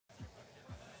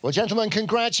Well, gentlemen,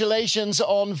 congratulations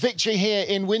on victory here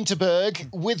in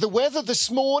Winterberg. With the weather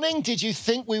this morning, did you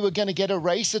think we were going to get a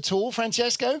race at all,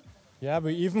 Francesco? Yeah,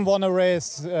 we even won a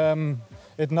race.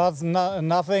 It has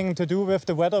nothing to do with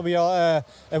the weather. We are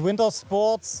a winter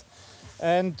sports,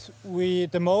 and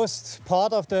the most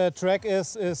part of the track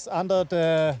is under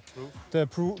the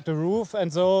roof.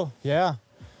 And so, yeah,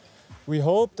 we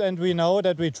hoped and we know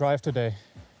that we drive today.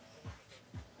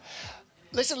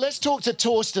 Listen, let's talk to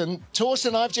Torsten.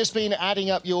 Torsten, I've just been adding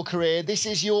up your career. This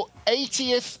is your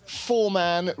 80th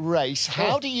four-man race.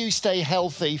 How do you stay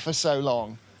healthy for so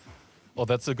long? Well,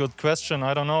 that's a good question.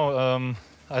 I don't know.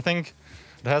 I think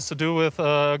it has to do with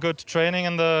good training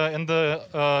in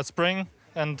the spring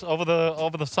and over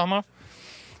the summer,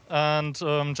 and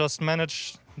just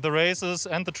manage the races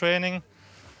and the training.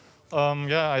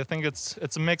 Yeah, I think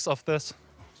it's a mix of this.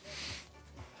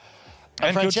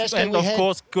 And of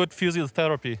course, good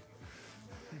physiotherapy.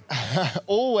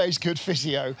 Always good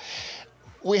physio.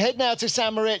 We head now to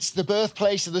St. Moritz, the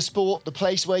birthplace of the sport, the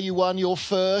place where you won your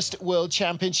first World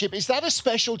Championship. Is that a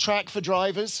special track for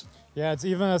drivers? Yeah, it's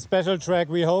even a special track.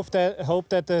 We hope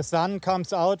that the sun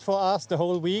comes out for us the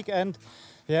whole week, and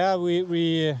yeah,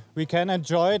 we can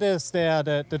enjoy this there.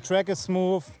 The track is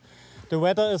smooth. The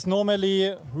weather is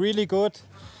normally really good.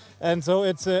 And so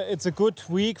it's a good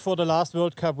week for the last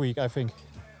World Cup week, I think.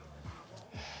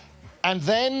 And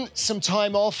then some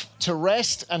time off to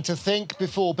rest and to think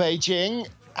before Beijing.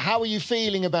 How are you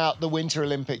feeling about the Winter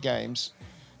Olympic Games?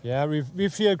 Yeah, we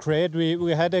feel great.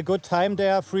 We had a good time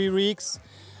there, 3 weeks.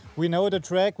 We know the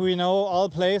track, we know all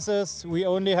places. We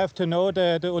only have to know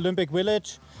the Olympic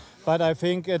Village. But I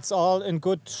think it's all in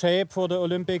good shape for the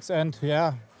Olympics. And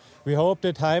yeah, we hope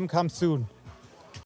the time comes soon.